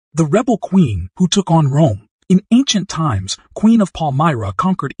the rebel queen who took on Rome. In ancient times, Queen of Palmyra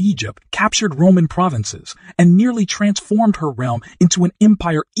conquered Egypt, captured Roman provinces, and nearly transformed her realm into an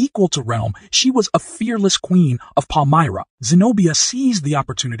empire equal to Rome. She was a fearless queen of Palmyra. Zenobia seized the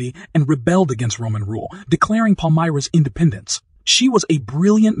opportunity and rebelled against Roman rule, declaring Palmyra's independence. She was a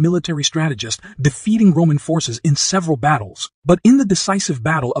brilliant military strategist, defeating Roman forces in several battles. But in the decisive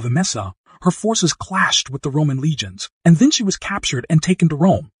Battle of Emesa, her forces clashed with the Roman legions, and then she was captured and taken to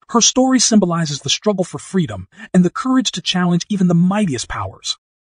Rome. Her story symbolizes the struggle for freedom and the courage to challenge even the mightiest powers.